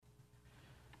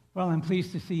Well, I'm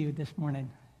pleased to see you this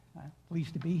morning.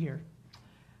 Pleased to be here.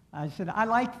 I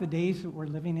like the days that we're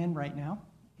living in right now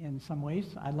in some ways.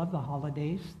 I love the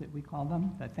holidays that we call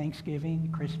them, the Thanksgiving,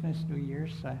 Christmas, New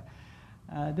Year's.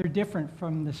 They're different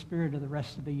from the spirit of the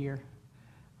rest of the year.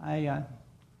 I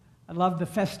love the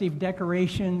festive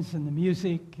decorations and the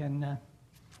music, and I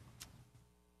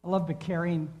love the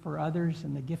caring for others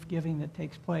and the gift giving that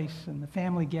takes place and the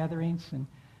family gatherings, and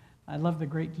I love the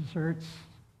great desserts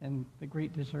and the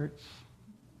great desserts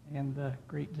and the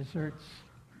great desserts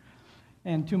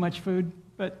and too much food.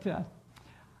 But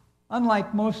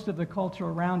unlike most of the culture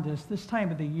around us, this time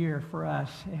of the year for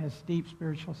us has deep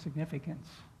spiritual significance.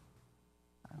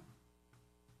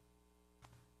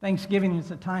 Thanksgiving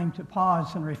is a time to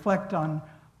pause and reflect on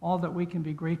all that we can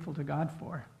be grateful to God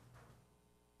for.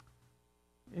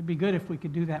 It'd be good if we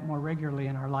could do that more regularly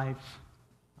in our lives.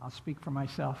 I'll speak for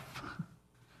myself.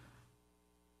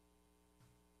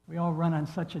 We all run on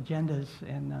such agendas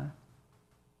and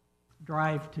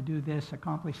drive to do this,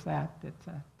 accomplish that to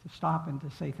stop and to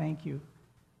say thank you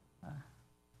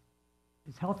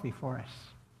is healthy for us.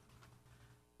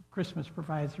 Christmas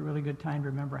provides a really good time to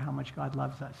remember how much God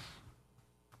loves us.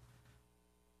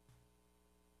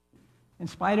 In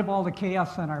spite of all the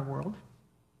chaos in our world,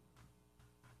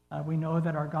 we know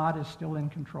that our God is still in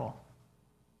control.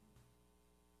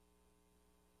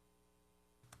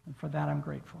 And for that, I'm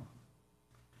grateful.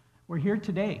 We're here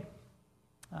today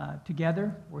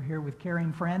together. We're here with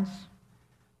caring friends.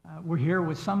 We're here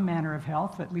with some manner of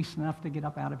health, at least enough to get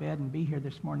up out of bed and be here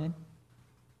this morning.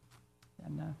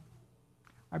 And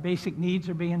our basic needs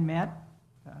are being met.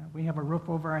 We have a roof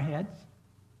over our heads.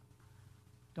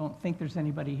 Don't think there's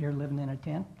anybody here living in a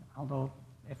tent, although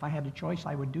if I had a choice,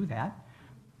 I would do that.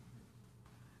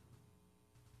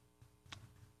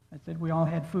 I said we all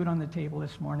had food on the table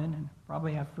this morning and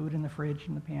probably have food in the fridge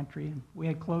and the pantry. And we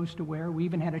had clothes to wear. We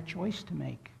even had a choice to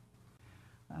make.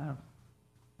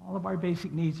 All of our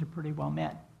basic needs are pretty well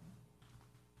met.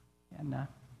 And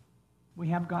we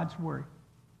have God's Word.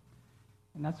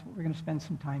 And that's what we're going to spend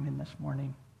some time in this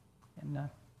morning. And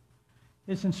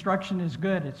His instruction is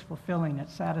good. It's fulfilling.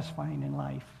 It's satisfying in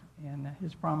life. And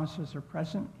His promises are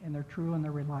present, and they're true, and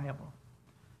they're reliable.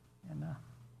 And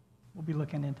we'll be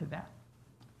looking into that.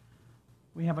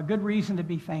 We have a good reason to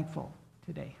be thankful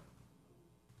today.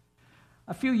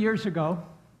 A few years ago,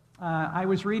 I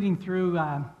was reading through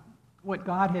what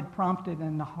God had prompted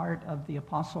in the heart of the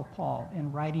Apostle Paul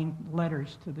in writing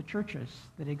letters to the churches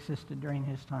that existed during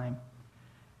his time.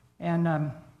 And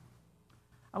I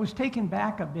was taken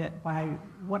back a bit by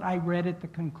what I read at the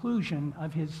conclusion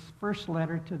of his first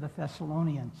letter to the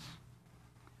Thessalonians.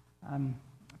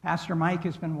 Pastor Mike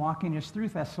has been walking us through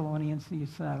Thessalonians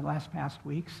these past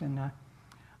weeks, and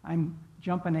I'm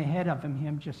jumping ahead of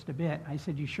him just a bit. I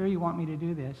said, "You sure you want me to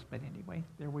do this?" But anyway,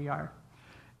 there we are.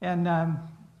 And I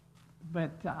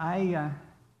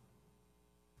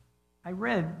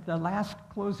read the last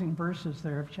closing verses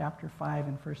there of chapter 5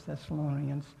 in 1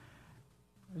 Thessalonians.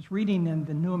 I was reading in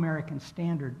the New American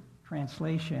Standard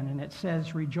translation, and it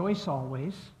says, "Rejoice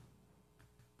always,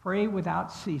 pray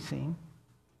without ceasing,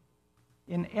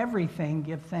 in everything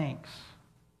give thanks,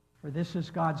 for this is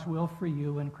God's will for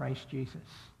you in Christ Jesus."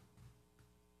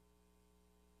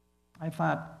 I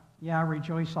thought, yeah,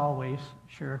 rejoice always.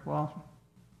 Sure, well,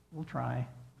 we'll try.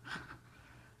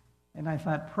 And I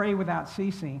thought, pray without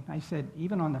ceasing. I said,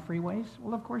 even on the freeways?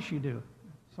 Well, of course you do.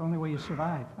 It's the only way you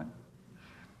survive.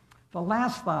 The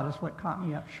last thought is what caught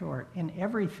me up short. In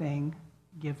everything,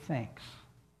 give thanks.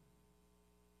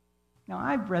 Now,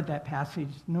 I've read that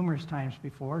passage numerous times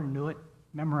before and knew it,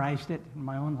 memorized it in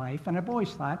my own life, and I've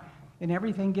always thought, in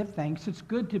everything, give thanks. It's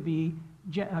good to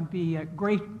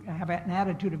have an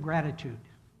attitude of gratitude.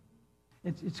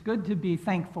 It's good to be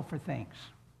thankful for things.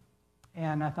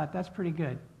 And I thought, that's pretty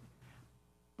good.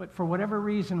 But for whatever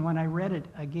reason, when I read it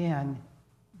again,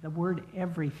 the word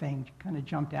everything kind of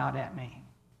jumped out at me.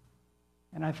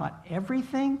 And I thought,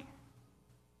 everything?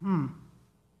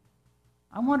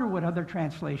 I wonder what other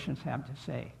translations have to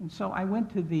say. And so I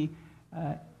went to the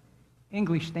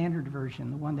English Standard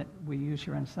Version, the one that we use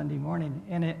here on Sunday morning.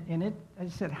 And I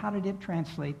said, how did it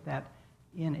translate that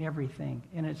in everything?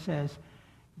 And it says,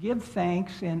 give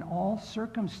thanks in all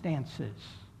circumstances.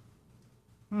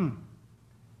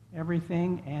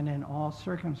 Everything and in all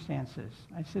circumstances.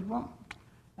 I said, well,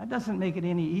 that doesn't make it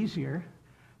any easier.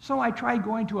 So I tried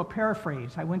going to a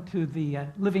paraphrase. I went to the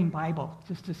Living Bible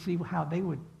just to see how they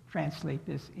would translate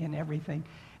this in everything.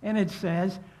 And it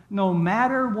says, no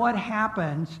matter what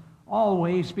happens,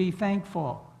 always be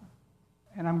thankful.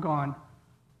 And I'm going,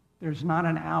 there's not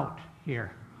an out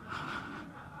here.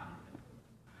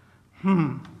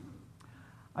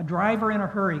 A driver in a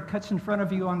hurry cuts in front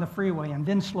of you on the freeway and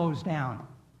then slows down.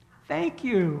 Thank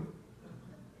you.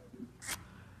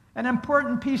 An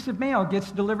important piece of mail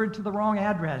gets delivered to the wrong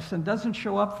address and doesn't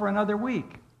show up for another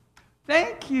week.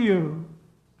 Thank you.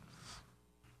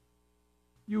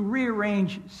 You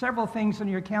rearrange several things on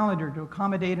your calendar to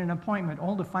accommodate an appointment,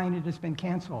 only to find it has been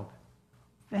canceled.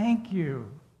 Thank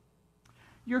you.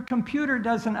 Your computer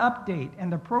does an update,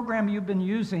 and the program you've been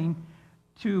using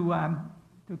to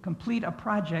complete a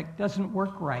project doesn't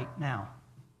work right now.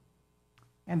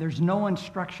 And there's no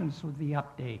instructions with the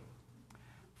update.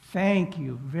 Thank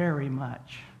you very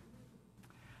much.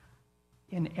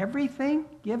 In everything,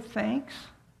 give thanks.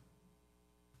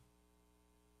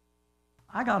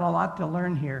 I got a lot to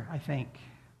learn here, I think.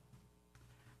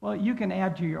 Well, you can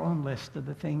add to your own list of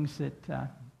the things that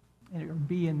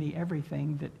be in the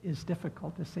everything that is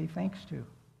difficult to say thanks to.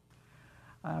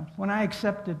 When I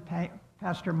accepted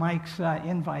Pastor Mike's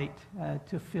invite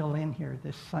to fill in here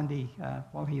this Sunday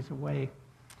while he's away,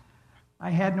 I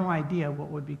had no idea what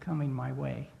would be coming my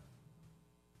way.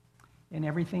 In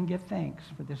everything, give thanks,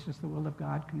 for this is the will of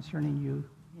God concerning you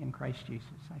in Christ Jesus.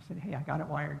 I said, hey, I got it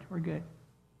wired. We're good.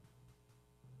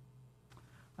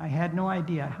 I had no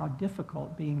idea how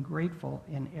difficult being grateful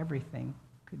in everything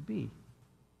could be.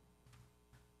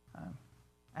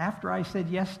 After I said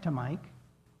yes to Mike,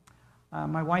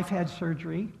 my wife had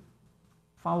surgery,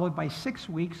 followed by 6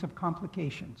 weeks of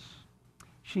complications.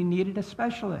 She needed a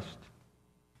specialist.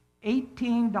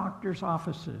 18 doctors'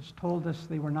 offices told us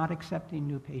they were not accepting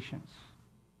new patients.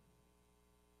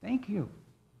 Thank you.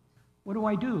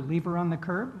 What do? Leave her on the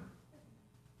curb?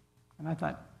 And I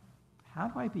thought, how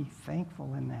do I be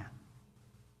thankful in that?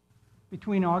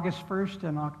 Between August 1st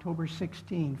and October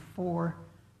 16, 4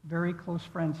 very close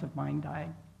friends of mine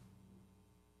died.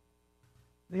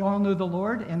 They all knew the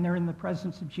Lord, and they're in the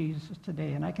presence of Jesus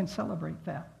today, and I can celebrate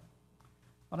that.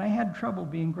 But I had trouble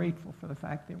being grateful for the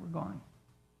fact they were gone.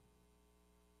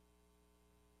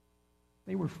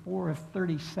 They were 4 of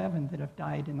 37 that have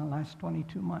died in the last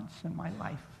 22 months in my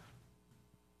life.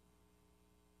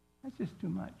 That's just too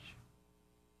much.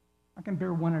 I can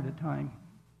bear one at a time.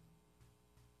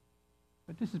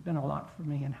 But this has been a lot for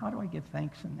me, and how do I give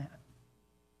thanks in that?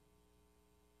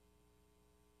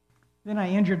 Then I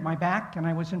injured my back, and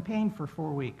I was in pain for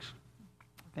 4 weeks.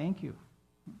 Thank you.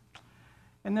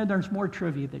 And then there's more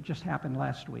trivia that just happened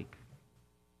last week.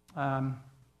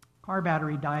 Car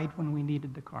battery died when we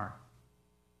needed the car.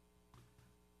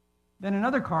 Then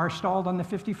another car stalled on the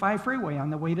 55 freeway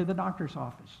on the way to the doctor's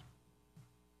office.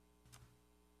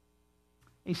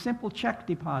 A simple check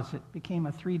deposit became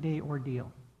a 3-day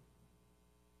ordeal.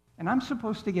 And I'm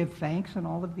supposed to give thanks in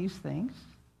all of these things?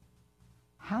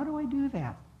 How do I do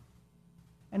that?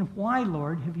 And why,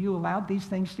 Lord, have you allowed these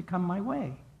things to come my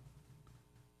way?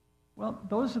 Well,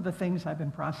 those are the things I've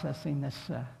been processing this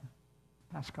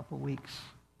past couple of weeks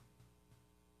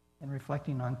and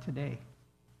reflecting on today.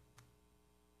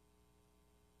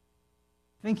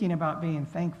 Thinking about being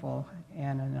thankful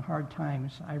and in hard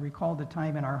times, I recall the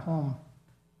time in our home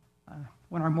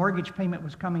when our mortgage payment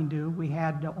was coming due. We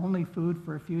had only food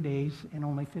for a few days and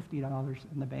only $50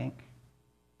 in the bank.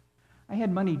 I had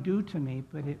money due to me,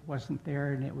 but it wasn't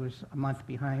there, and it was a month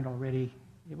behind already.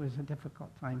 It was a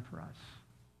difficult time for us.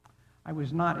 I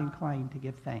was not inclined to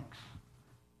give thanks.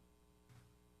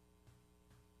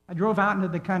 I drove out into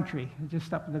the country,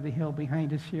 just up into the hill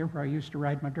behind us here where I used to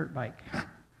ride my dirt bike.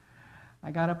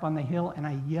 I got up on the hill and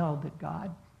I yelled at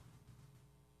God.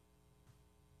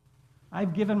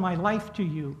 I've given my life to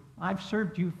you. I've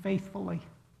served you faithfully.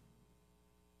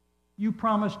 You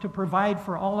promised to provide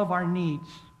for all of our needs.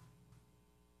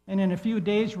 And in a few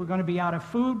days, we're going to be out of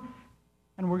food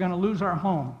and we're going to lose our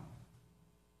home.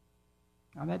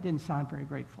 Now, that didn't sound very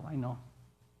grateful, I know.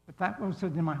 But that was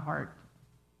in my heart.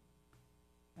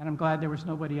 And I'm glad there was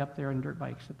nobody up there on dirt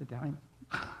bikes at the time.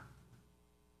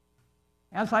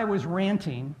 As I was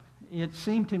ranting, it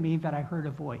seemed to me that I heard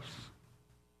a voice.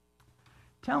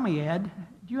 Tell me, Ed,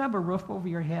 do you have a roof over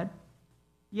your head?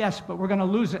 Yes, but we're going to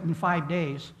lose it in 5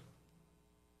 days.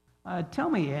 Tell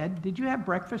me, Ed, did you have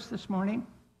breakfast this morning?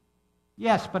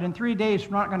 Yes, but in 3 days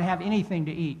we're not going to have anything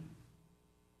to eat.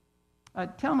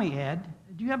 Tell me, Ed,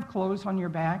 do you have clothes on your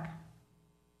back?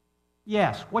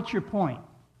 Yes, what's your point?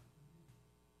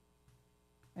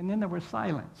 And then there was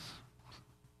silence.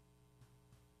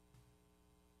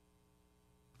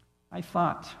 I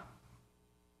thought,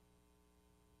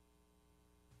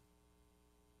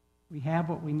 we have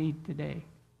what we need today.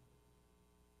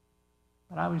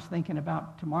 But I was thinking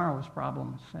about tomorrow's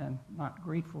problems and not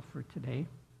grateful for today.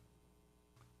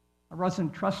 I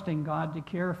wasn't trusting God to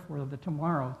care for the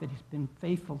tomorrow that He's been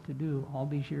faithful to do all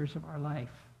these years of our life.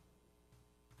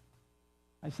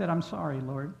 I said, I'm sorry,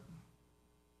 Lord.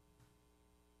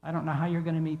 I don't know how you're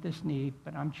going to meet this need,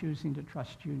 but I'm choosing to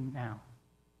trust you now.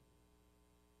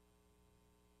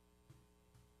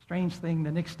 Strange thing,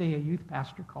 the next day a youth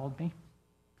pastor called me.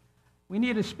 We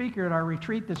need a speaker at our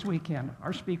retreat this weekend.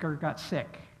 Our speaker got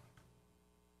sick.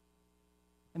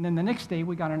 And then the next day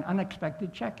we got an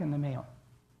unexpected check in the mail.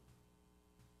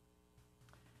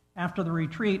 After the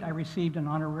retreat, I received an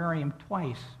honorarium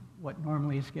twice what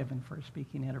normally is given for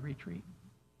speaking at a retreat.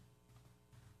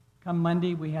 Come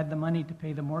Monday, we had the money to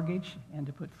pay the mortgage and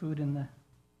to put food in the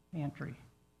pantry.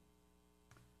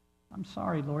 I'm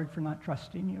sorry, Lord, for not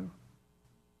trusting you.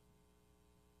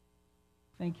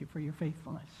 Thank you for your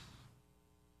faithfulness.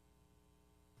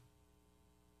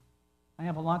 I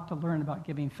have a lot to learn about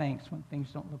giving thanks when things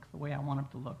don't look the way I want them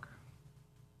to look.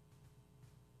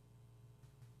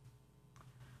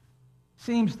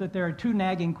 Seems that there are two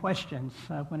nagging questions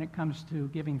when it comes to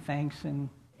giving thanks in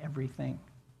everything.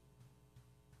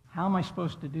 How am I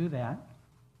supposed to do that?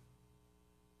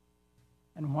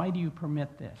 And why do you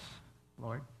permit this,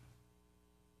 Lord?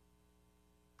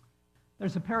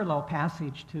 There's a parallel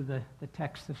passage to the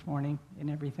text this morning, in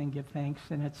everything give thanks,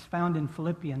 and it's found in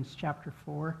Philippians chapter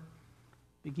 4,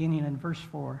 beginning in verse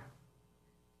 4.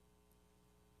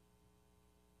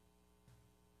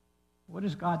 What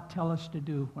does God tell us to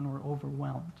do when we're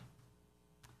overwhelmed?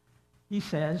 He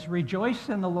says, rejoice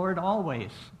in the Lord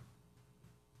always.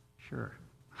 Sure.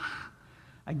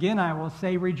 Again, I will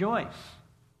say rejoice.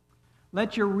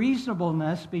 Let your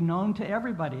reasonableness be known to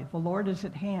everybody. The Lord is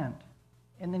at hand.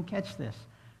 And then catch this.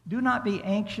 Do not be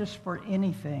anxious for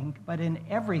anything, but in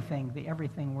everything, the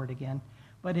everything word again,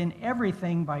 but in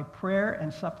everything by prayer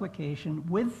and supplication,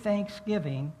 with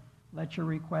thanksgiving, let your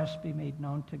requests be made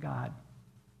known to God.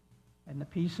 And the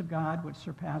peace of God, which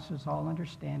surpasses all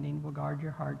understanding, will guard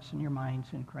your hearts and your minds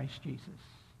in Christ Jesus.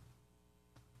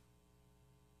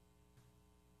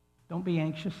 Don't be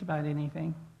anxious about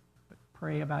anything, but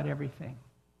pray about everything,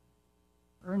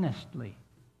 earnestly,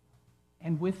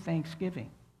 and with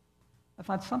thanksgiving. I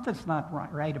thought something's not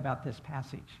right about this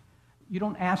passage. You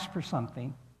don't ask for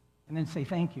something and then say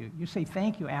thank you. You say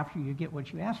thank you after you get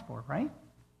what you asked for, right?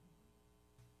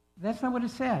 That's not what it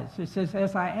says. It says,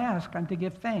 as I ask, I'm to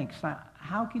give thanks. Now,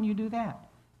 how can you do that?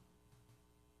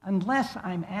 Unless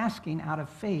I'm asking out of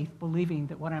faith, believing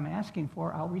that what I'm asking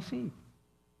for, I'll receive.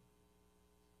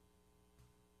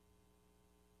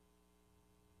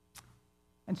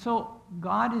 And so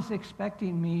God is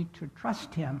expecting me to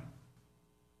trust him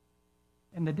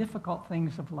in the difficult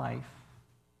things of life,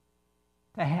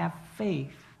 to have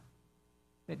faith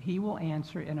that he will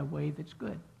answer in a way that's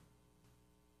good.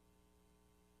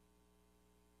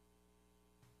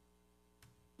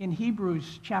 In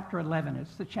Hebrews chapter 11,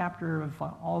 it's the chapter of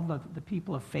all the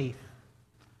people of faith,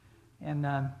 and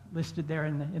listed there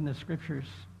in the scriptures.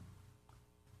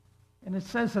 And it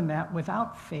says in that,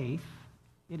 without faith,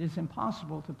 it is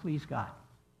impossible to please God.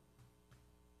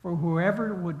 For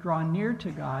whoever would draw near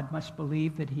to God must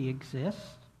believe that he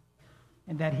exists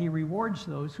and that he rewards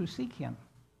those who seek him.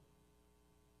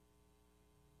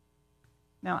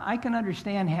 Now, I can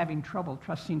understand having trouble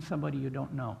trusting somebody you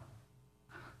don't know.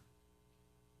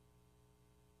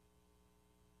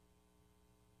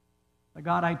 The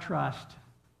God I trust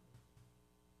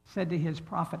said to his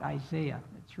prophet Isaiah,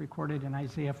 it's recorded in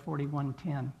Isaiah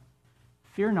 41:10,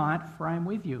 fear not, for I am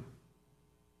with you.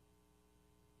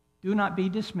 Do not be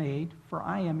dismayed, for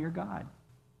I am your God.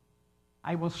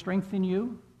 I will strengthen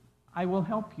you. I will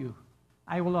help you.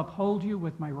 I will uphold you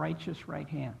with my righteous right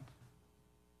hand.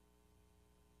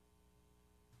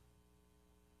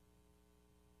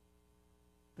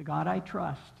 The God I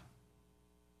trust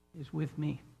is with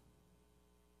me.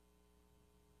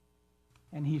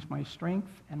 And he's my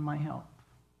strength and my help.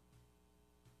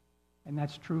 And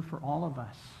that's true for all of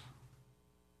us.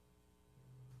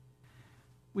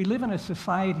 We live in a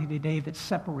society today that's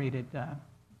separated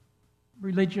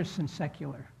religious and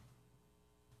secular.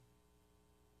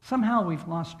 Somehow we've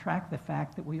lost track of the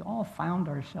fact that we all found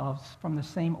ourselves from the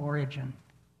same origin.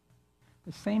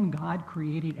 The same God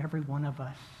created every one of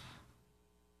us.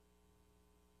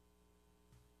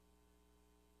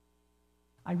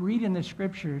 I read in the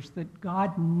scriptures that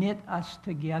God knit us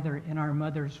together in our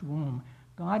mother's womb.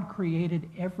 God created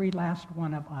every last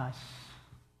one of us.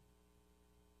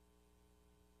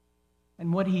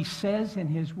 And what he says in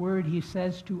his word, he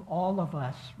says to all of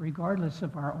us, regardless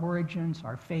of our origins,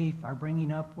 our faith, our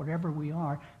bringing up, whatever we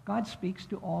are, God speaks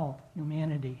to all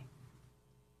humanity,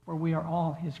 for we are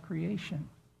all his creation.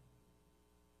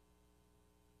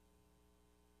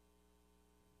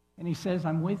 And he says,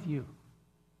 I'm with you.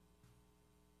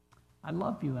 I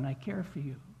love you and I care for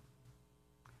you.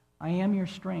 I am your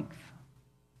strength.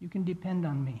 You can depend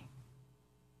on me.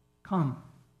 Come.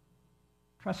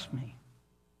 Trust me.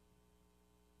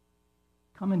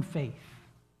 Come in faith.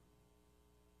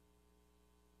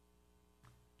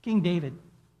 King David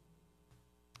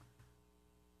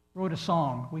wrote a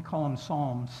song. We call them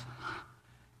Psalms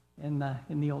in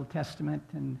the Old Testament,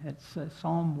 and it's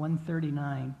Psalm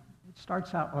 139. It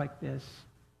starts out like this.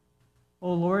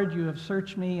 O Lord, you have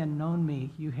searched me and known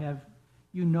me.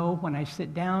 You know when I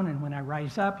sit down and when I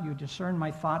rise up. You discern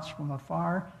my thoughts from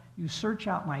afar. You search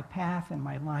out my path and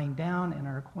my lying down and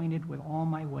are acquainted with all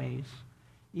my ways.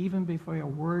 Even before a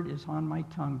word is on my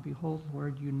tongue, behold,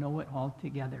 Lord, you know it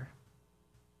altogether.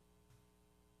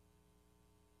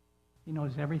 He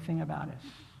knows everything about us,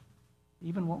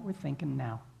 even what we're thinking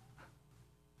now.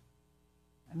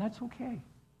 And that's okay.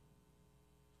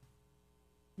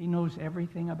 He knows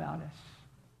everything about us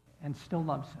and still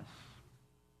loves us.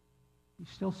 He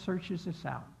still searches us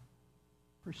out,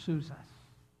 pursues us.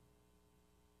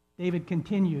 David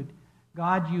continued,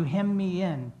 God, you hem me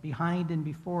in, behind and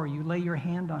before. You lay your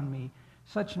hand on me.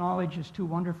 Such knowledge is too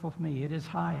wonderful for me. It is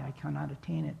high. I cannot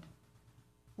attain it.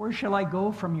 Where shall I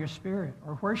go from your spirit?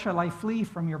 Or where shall I flee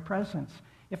from your presence?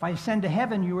 If I ascend to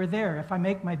heaven, you are there. If I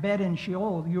make my bed in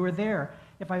Sheol, you are there.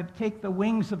 If I take the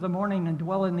wings of the morning and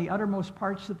dwell in the uttermost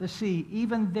parts of the sea,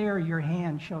 even there your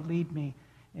hand shall lead me,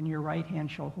 and your right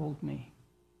hand shall hold me.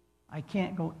 I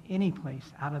can't go any place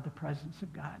out of the presence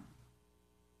of God.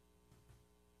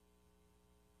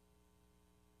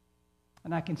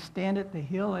 And I can stand at the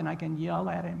hill and I can yell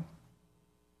at him.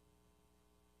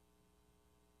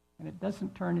 And it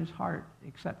doesn't turn his heart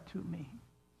except to me.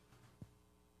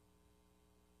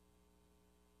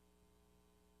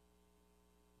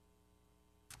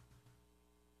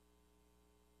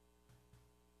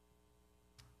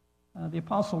 The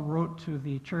apostle wrote to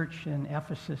the church in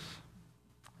Ephesus,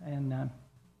 and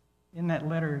in that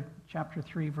letter, chapter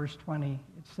 3, verse 20,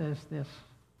 it says this,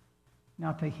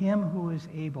 Now to him who is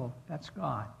able, that's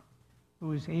God,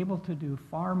 who is able to do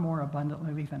far more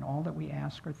abundantly than all that we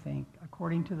ask or think,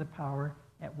 according to the power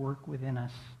at work within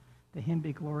us. To him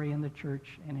be glory in the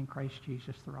church and in Christ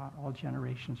Jesus throughout all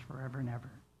generations, forever and ever.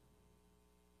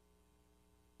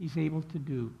 He's able to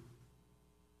do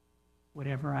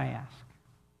whatever I ask.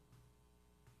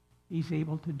 He's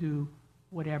able to do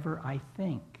whatever I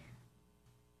think,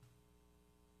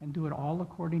 and do it all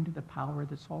according to the power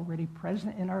that's already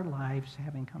present in our lives,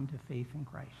 having come to faith in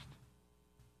Christ.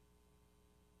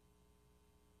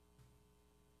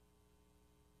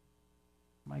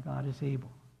 My God is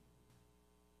able.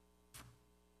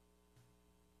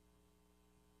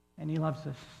 And he loves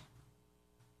us.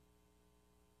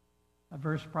 A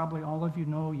verse probably all of you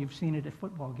know, you've seen it at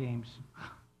football games.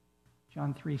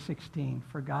 John 3:16,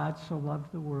 For God so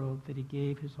loved the world that he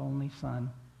gave his only Son,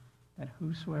 that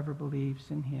whosoever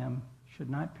believes in him should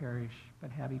not perish, but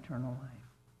have eternal life.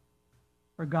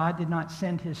 For God did not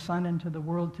send his Son into the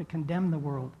world to condemn the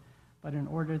world, but in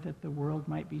order that the world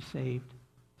might be saved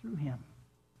through him.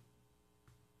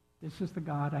 This is the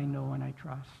God I know and I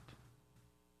trust.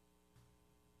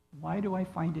 Why do I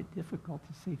find it difficult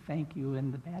to say thank you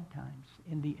in the bad times,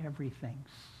 in the everythings?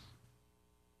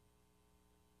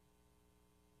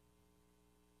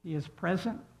 He is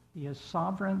present, he is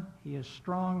sovereign, he is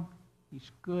strong, he's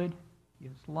good, he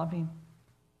is loving,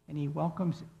 and he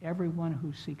welcomes everyone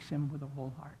who seeks him with a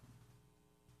whole heart.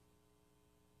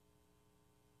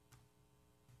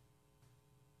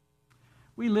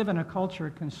 We live in a culture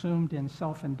consumed in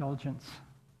self-indulgence,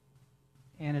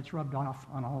 and it's rubbed off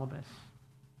on all of us.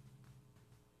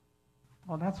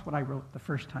 Well, that's what I wrote the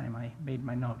first time I made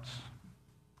my notes.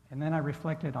 And then I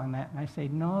reflected on that, and I say,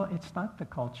 no, it's not the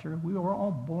culture. We were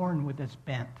all born with this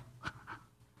bent.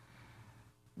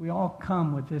 We all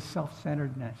come with this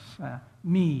self-centeredness,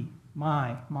 me,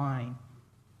 my, mine.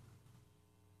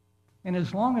 And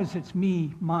as long as it's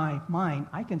me, my, mine,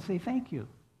 I can say thank you.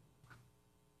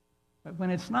 But when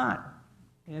it's not,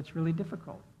 it's really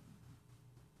difficult.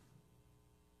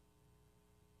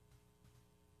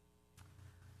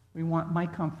 We want my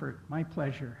comfort, my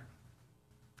pleasure.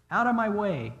 Out of my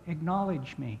way,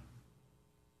 acknowledge me.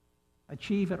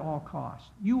 Achieve at all costs.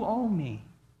 You owe me.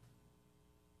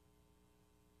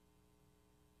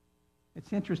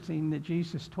 It's interesting that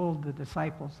Jesus told the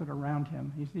disciples that are around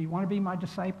him, he said, you want to be my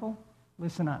disciple?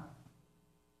 Listen up.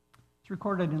 It's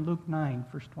recorded in Luke 9,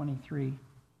 verse 23.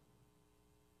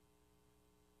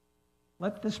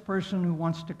 Let this person who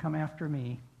wants to come after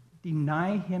me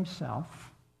deny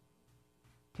himself,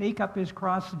 take up his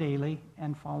cross daily,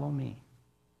 and follow me.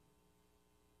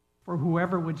 For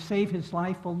whoever would save his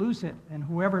life will lose it, and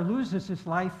whoever loses his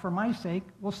life for my sake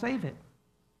will save it.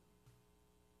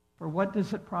 For what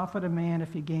does it profit a man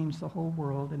if he gains the whole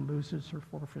world and loses or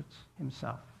forfeits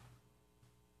himself?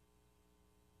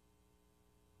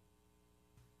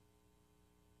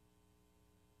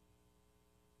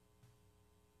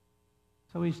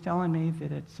 So he's telling me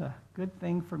that it's a good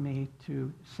thing for me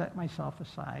to set myself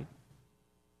aside.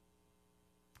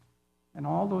 And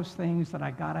all those things that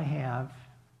I got to have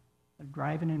that are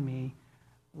driving in me,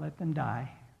 let them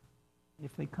die.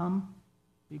 If they come,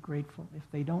 be grateful. If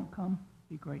they don't come,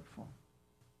 be grateful.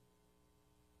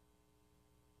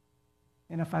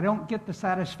 And if I don't get the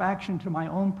satisfaction to my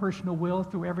own personal will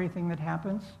through everything that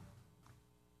happens,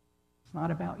 it's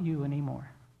not about you anymore.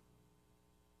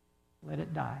 Let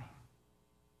it die.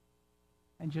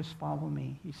 And just follow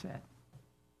me, he said.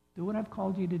 Do what I've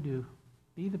called you to do.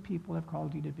 Be the people I've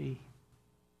called you to be.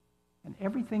 And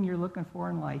everything you're looking for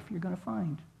in life, you're going to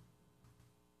find.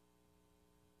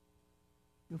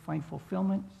 You'll find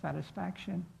fulfillment,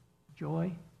 satisfaction,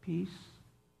 joy, peace.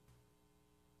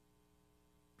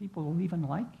 People will even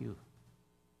like you.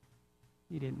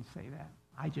 He didn't say that.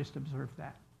 I just observed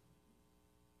that.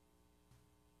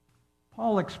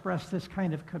 Paul expressed this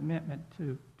kind of commitment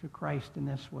to Christ in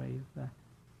this way,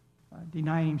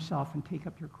 denying himself and take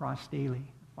up your cross daily.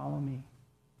 Follow me.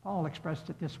 Paul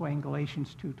expressed it this way in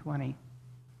Galatians 2:20.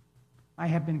 I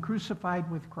have been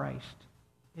crucified with Christ.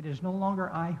 It is no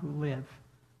longer I who live,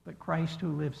 but Christ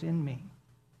who lives in me.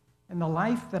 And the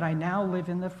life that I now live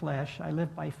in the flesh, I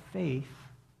live by faith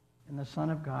in the Son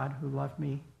of God who loved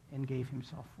me and gave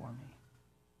himself for me.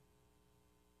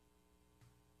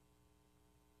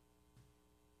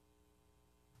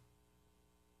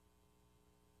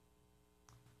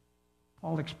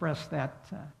 Paul expressed that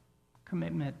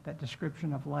commitment, that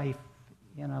description of life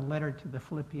in a letter to the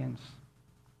Philippians,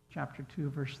 chapter 2,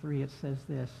 verse 3. It says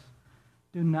this,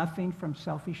 do nothing from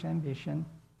selfish ambition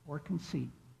or conceit,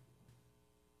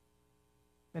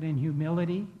 but in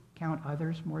humility count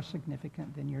others more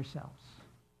significant than yourselves.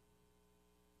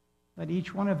 Let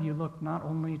each one of you look not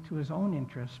only to his own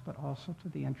interests, but also to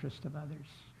the interest of others.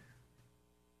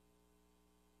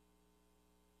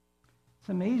 It's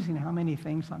amazing how many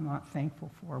things I'm not thankful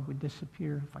for would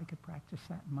disappear if I could practice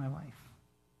that in my life.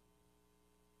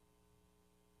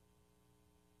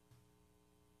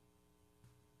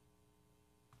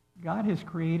 God has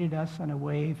created us in a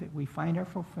way that we find our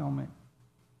fulfillment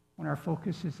when our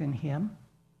focus is in him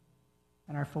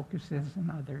and our focus is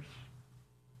in others.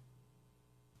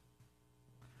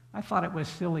 I thought it was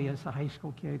silly as a high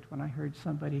school kid when I heard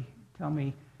somebody tell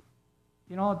me,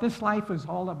 you know, this life is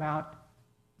all about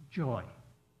joy.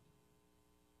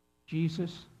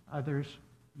 Jesus, others,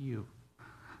 you.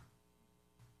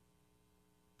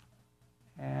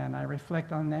 And I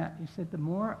reflect on that. He said, the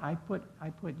more I put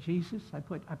Jesus, I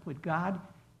put God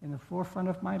in the forefront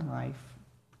of my life,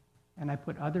 and I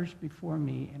put others before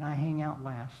me, and I hang out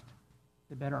last,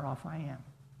 the better off I am.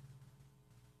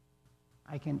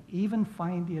 I can even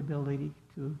find the ability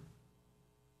to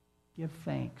give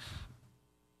thanks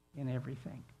in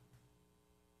everything.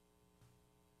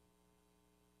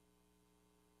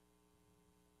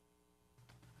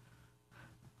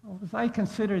 Well, as I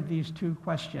considered these two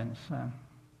questions,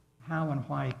 how and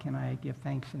why can I give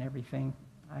thanks in everything,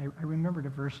 I remembered a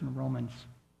verse in Romans.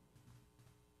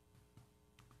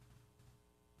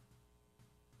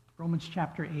 Romans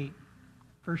chapter 8,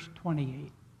 verse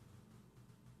 28.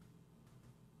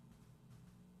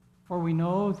 For we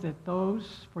know that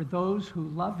for those who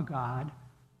love God,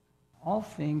 all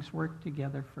things work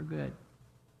together for good,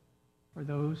 for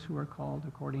those who are called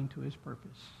according to his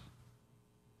purpose.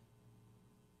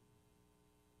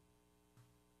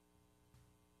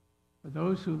 For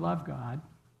those who love God,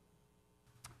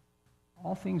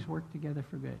 all things work together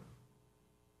for good.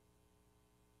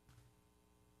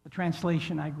 The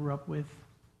translation I grew up with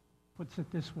puts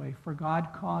it this way, for God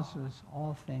causes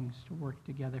all things to work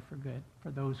together for good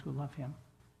for those who love him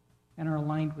and are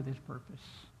aligned with his purpose.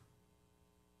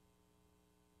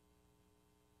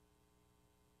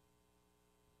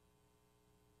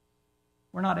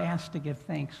 We're not asked to give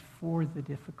thanks for the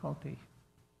difficulty.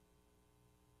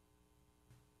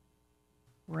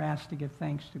 We're asked to give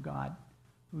thanks to God,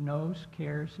 who knows,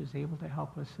 cares, is able to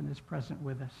help us, and is present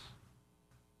with us.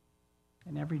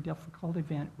 In every difficult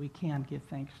event, we can give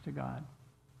thanks to God.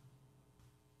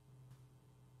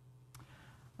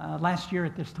 Last year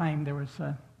at this time, there was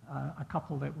a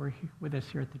couple that were with us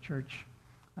here at the church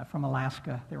from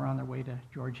Alaska. They were on their way to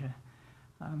Georgia.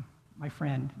 My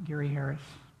friend, Gary Harris.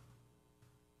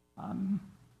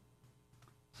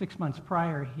 6 months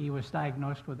prior, he was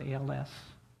diagnosed with ALS.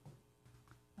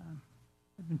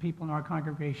 There have been people in our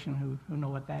congregation who know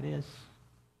what that is.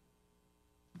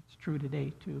 It's true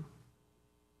today, too.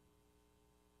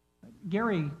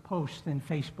 Gary posts in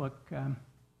Facebook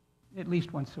at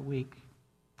least once a week.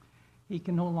 He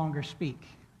can no longer speak.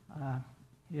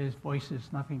 His voice is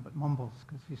nothing but mumbles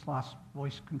because he's lost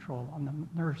voice control. The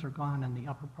nerves are gone in the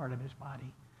upper part of his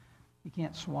body. He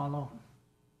can't swallow.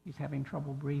 He's having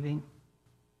trouble breathing.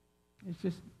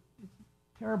 It's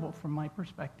terrible from my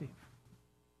perspective.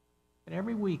 But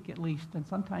every week at least, and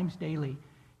sometimes daily,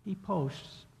 he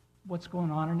posts what's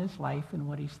going on in his life and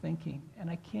what he's thinking. And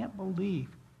I can't believe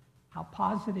how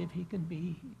positive he can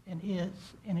be and is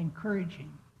and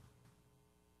encouraging.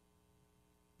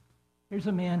 Here's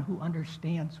a man who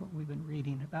understands what we've been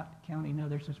reading about counting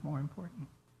others is more important.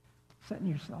 Setting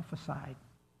yourself aside,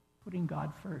 putting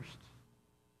God first.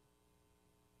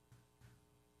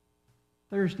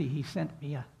 Thursday, he sent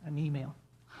me an email.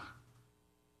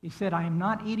 He said, I am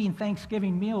not eating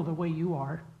Thanksgiving meal the way you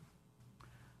are.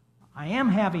 I am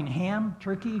having ham,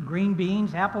 turkey, green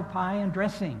beans, apple pie, and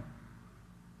dressing,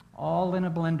 all in a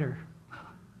blender,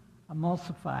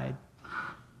 emulsified.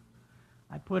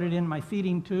 I put it in my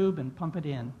feeding tube and pump it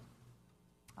in.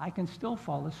 I can still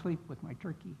fall asleep with my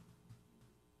turkey.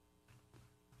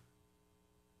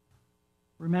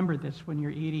 Remember this when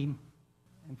you're eating,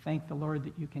 and thank the Lord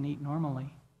that you can eat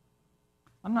normally.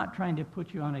 I'm not trying to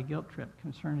put you on a guilt trip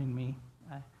concerning me.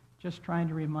 Just trying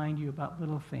to remind you about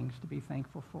little things to be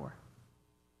thankful for.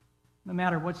 No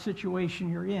matter what situation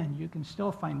you're in, you can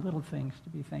still find little things to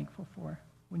be thankful for.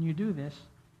 When you do this,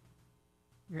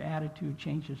 your attitude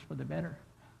changes for the better.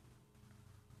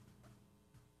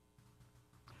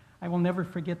 I will never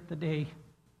forget the day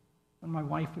when my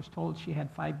wife was told she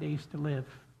had 5 days to live,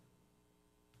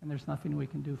 and there's nothing we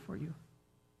can do for you.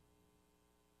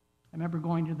 I remember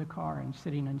going to the car and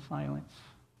sitting in silence.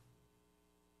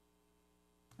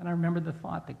 And I remember the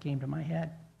thought that came to my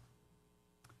head.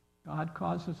 God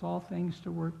causes all things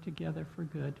to work together for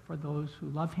good for those who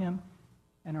love him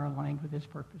and are aligned with his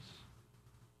purpose.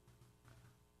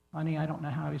 Honey, I don't know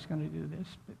how he's going to do this,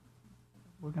 but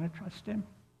we're going to trust him.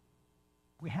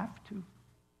 We have to.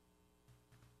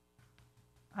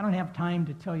 I don't have time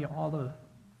to tell you all the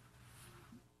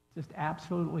just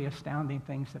absolutely astounding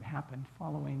things that happened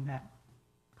following that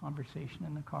conversation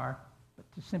in the car,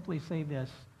 but to simply say this,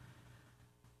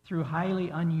 through highly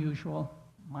unusual,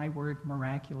 my word,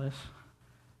 miraculous,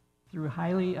 through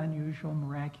highly unusual,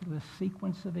 miraculous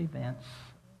sequence of events,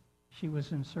 she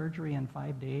was in surgery in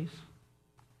 5 days,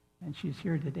 and she's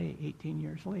here today, 18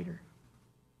 years later.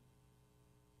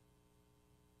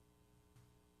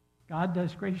 God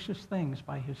does gracious things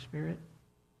by his Spirit.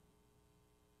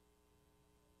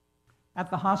 At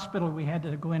the hospital, we had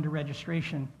to go into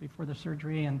registration before the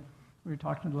surgery, and we were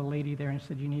talking to the lady there and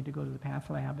said, you need to go to the path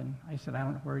lab. And I said, I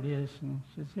don't know where it is. And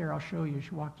she says, here, I'll show you.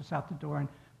 She walked us out the door and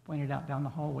pointed out down the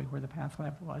hallway where the path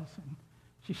lab was. And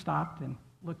she stopped and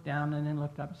looked down and then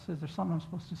looked up and says, there's something I'm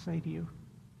supposed to say to you.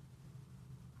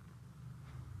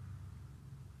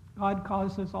 God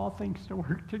causes all things to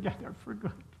work together for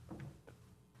good.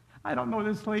 I don't know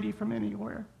this lady from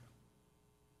anywhere.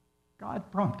 God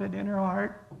prompted in her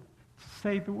heart to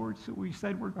say the words that we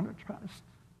said we're going to trust.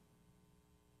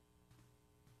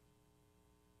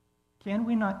 Can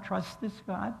we not trust this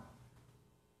God?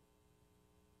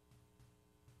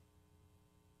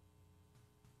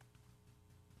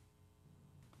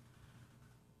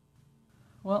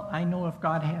 Well, I know if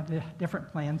God had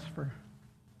different plans for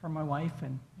my wife,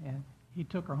 and he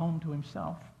took her home to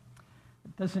himself.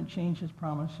 It doesn't change his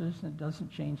promises, and it doesn't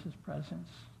change his presence.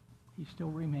 He still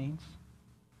remains.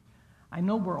 I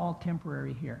know we're all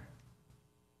temporary here.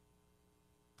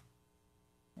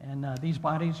 And these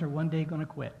bodies are one day going to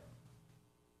quit.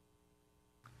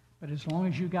 But as long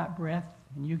as you got breath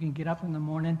and you can get up in the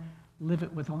morning, live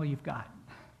it with all you've got.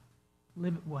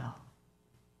 Live it well.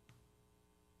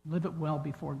 Live it well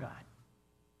before God.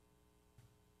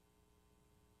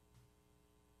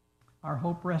 Our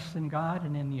hope rests in God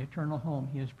and in the eternal home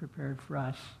he has prepared for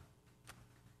us.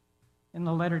 In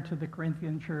the letter to the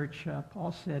Corinthian church,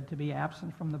 Paul said, to be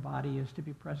absent from the body is to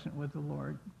be present with the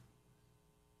Lord.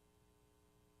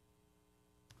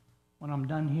 When I'm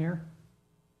done here,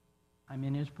 I'm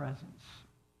in his presence,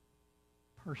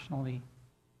 personally,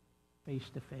 face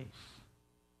to face.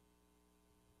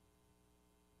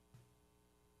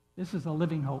 This is a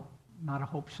living hope, not a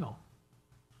hope so.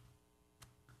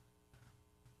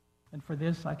 And for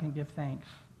this I can give thanks,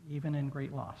 even in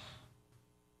great loss.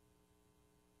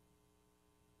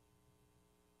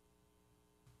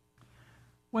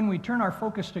 When we turn our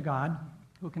focus to God,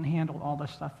 who can handle all the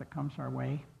stuff that comes our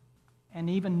way, and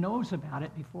even knows about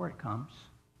it before it comes,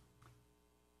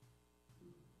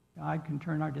 God can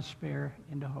turn our despair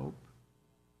into hope.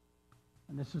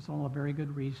 And this is all a very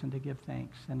good reason to give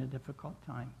thanks in a difficult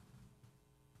time.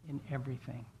 in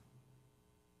everything.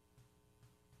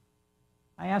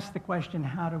 I asked the question,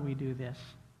 how do we do this?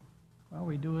 Well,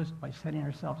 we do this by setting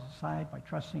ourselves aside, by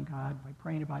trusting God, by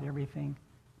praying about everything,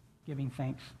 giving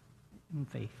thanks in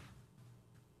faith.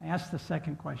 I asked the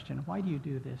second question, why do you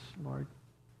do this, Lord?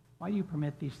 Why do you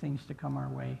permit these things to come our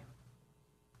way?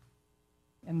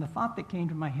 And the thought that came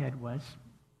to my head was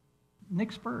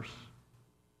Nick's verse.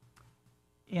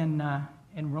 In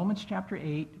Romans chapter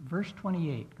 8, verse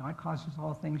 28, God causes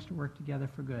all things to work together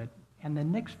for good. And the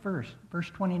next verse, verse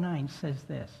 29, says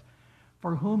this,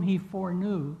 for whom he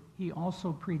foreknew, he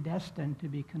also predestined to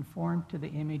be conformed to the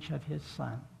image of his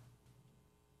Son.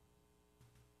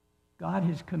 God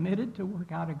is committed to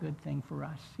work out a good thing for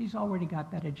us. He's already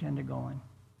got that agenda going.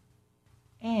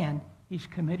 And he's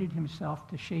committed himself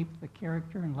to shape the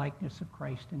character and likeness of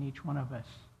Christ in each one of us.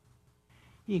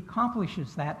 He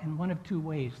accomplishes that in one of two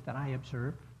ways that I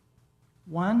observe.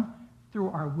 One, through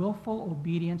our willful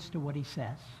obedience to what he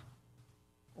says.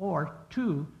 Or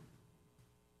two,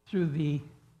 through the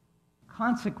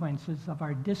consequences of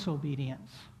our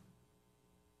disobedience.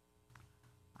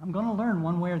 I'm going to learn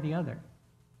one way or the other.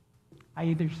 I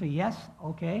either say yes,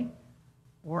 okay,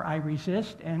 or I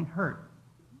resist and hurt,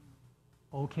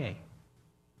 okay.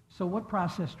 So what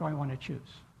process do I want to choose?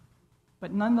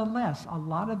 But nonetheless, a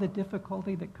lot of the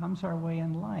difficulty that comes our way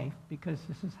in life, because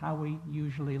this is how we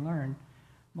usually learn,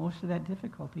 most of that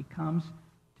difficulty comes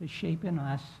to shape in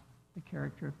us the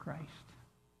character of Christ.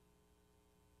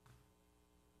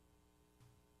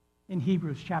 In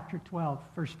Hebrews chapter 12,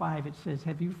 verse 5, it says,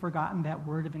 have you forgotten that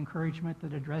word of encouragement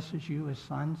that addresses you as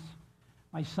sons?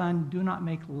 My son, do not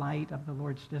make light of the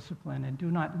Lord's discipline, and do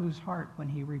not lose heart when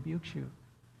he rebukes you,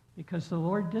 because the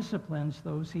Lord disciplines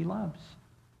those he loves,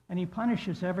 and he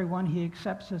punishes everyone he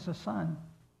accepts as a son.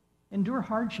 Endure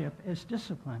hardship as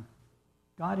discipline.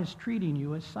 God is treating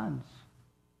you as sons.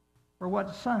 For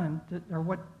what son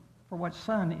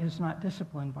is not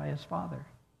disciplined by his father?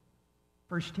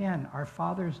 Verse 10, our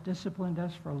fathers disciplined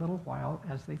us for a little while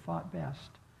as they thought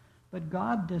best, but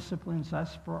God disciplines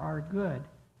us for our good,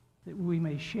 that we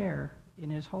may share in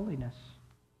his holiness.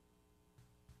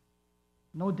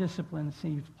 No discipline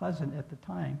seems pleasant at the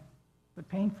time, but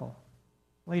painful.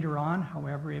 Later on,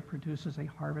 however, it produces a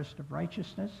harvest of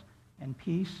righteousness and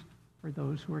peace for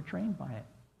those who are trained by it.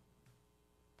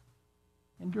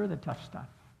 Endure the tough stuff,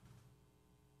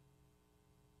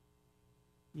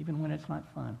 even when it's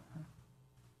not fun.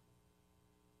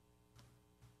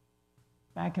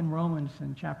 Back in Romans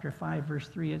in chapter 5, verse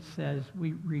 3, it says,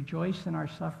 we rejoice in our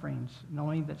sufferings,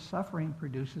 knowing that suffering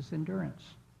produces endurance.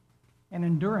 And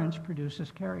endurance produces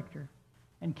character.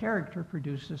 And character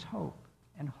produces hope.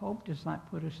 And hope does not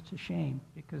put us to shame,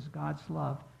 because God's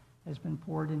love has been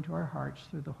poured into our hearts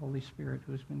through the Holy Spirit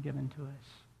who has been given to us.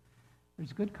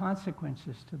 There's good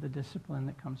consequences to the discipline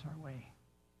that comes our way.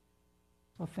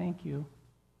 So thank you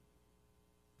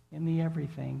in the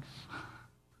everythings.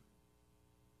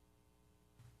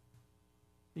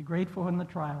 Be grateful in the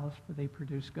trials, for they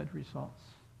produce good results.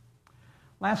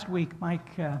 Last week,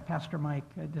 Pastor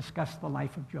Mike discussed the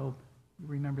life of Job. You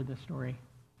remember the story.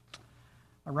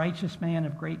 A righteous man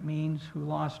of great means who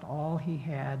lost all he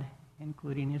had,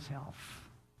 including his health.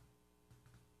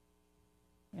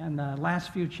 And the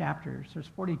last few chapters, there's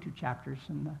 42 chapters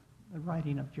in the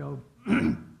writing of Job.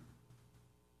 The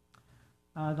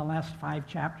last 5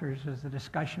 chapters is a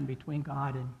discussion between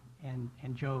God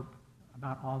and Job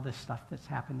about all this stuff that's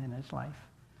happened in his life.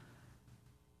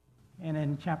 And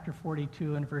in chapter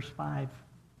 42 and verse 5,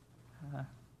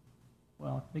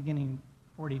 beginning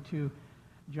 42,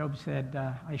 Job said,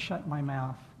 I shut my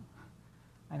mouth,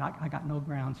 and I got no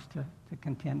grounds to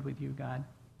contend with you, God.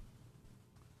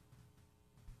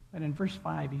 But in verse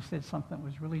 5, he said something that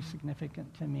was really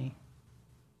significant to me.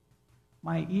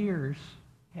 My ears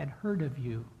had heard of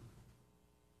you,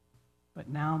 but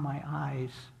now my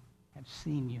eyes have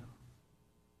seen you.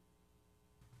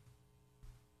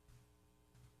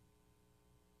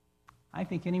 I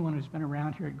think anyone who's been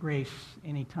around here at Grace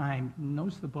any time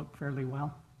knows the book fairly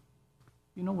well.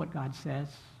 You know what God says.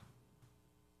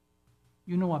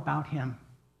 You know about him.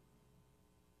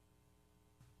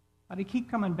 But I keep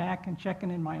coming back and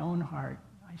checking in my own heart.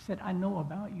 I said, I know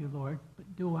about you, Lord,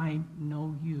 but do I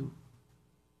know you?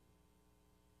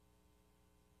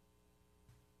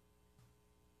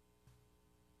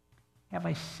 Have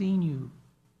I seen you?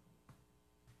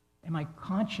 Am I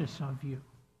conscious of you?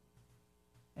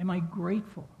 Am I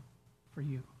grateful for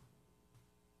you?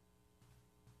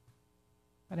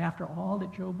 But after all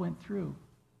that Job went through,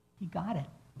 he got it.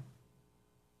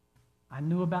 I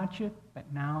knew about you,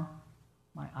 but now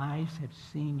my eyes have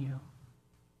seen you.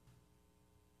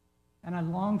 And I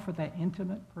long for that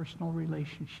intimate, personal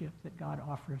relationship that God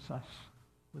offers us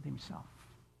with himself.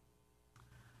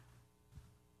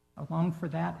 I long for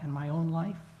that in my own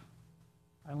life.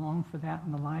 I long for that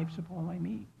in the lives of all I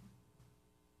meet.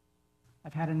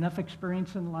 I've had enough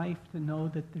experience in life to know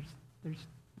that there's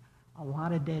a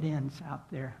lot of dead ends out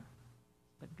there,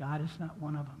 but God is not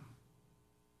one of them.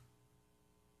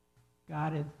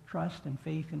 God, trust and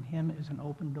faith in him is an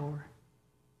open door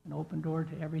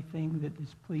to everything that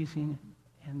is pleasing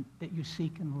and that you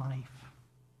seek in life.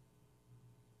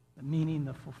 The meaning,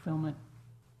 the fulfillment,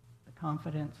 the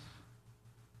confidence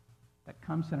that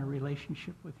comes in a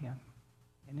relationship with him.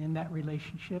 And in that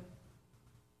relationship,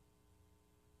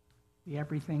 the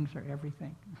everythings are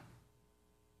everything.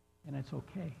 And it's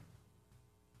okay.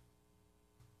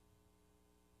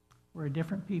 We're a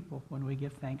different people when we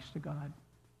give thanks to God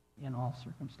in all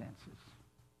circumstances.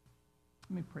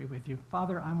 Let me pray with you.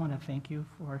 Father, I want to thank you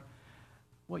for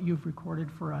what you've recorded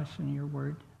for us in your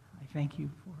word. I thank you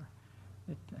for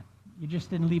that you just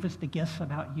didn't leave us to guess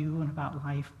about you and about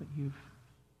life, but you've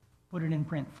put it in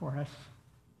print for us.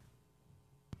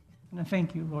 And I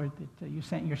thank you, Lord, that you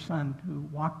sent your Son who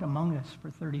walked among us for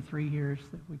 33 years,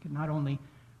 that we could not only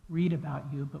read about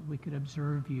you, but we could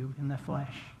observe you in the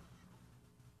flesh.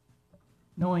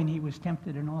 Knowing he was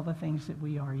tempted in all the things that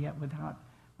we are, yet without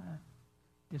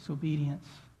disobedience.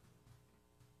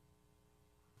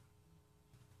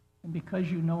 And because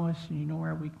you know us and you know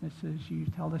our weaknesses, you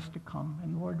tell us to come.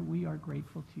 And Lord, we are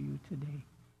grateful to you today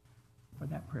for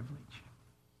that privilege.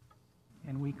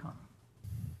 And we come.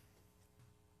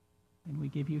 And we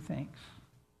give you thanks.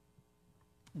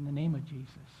 In the name of Jesus,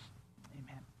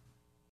 amen.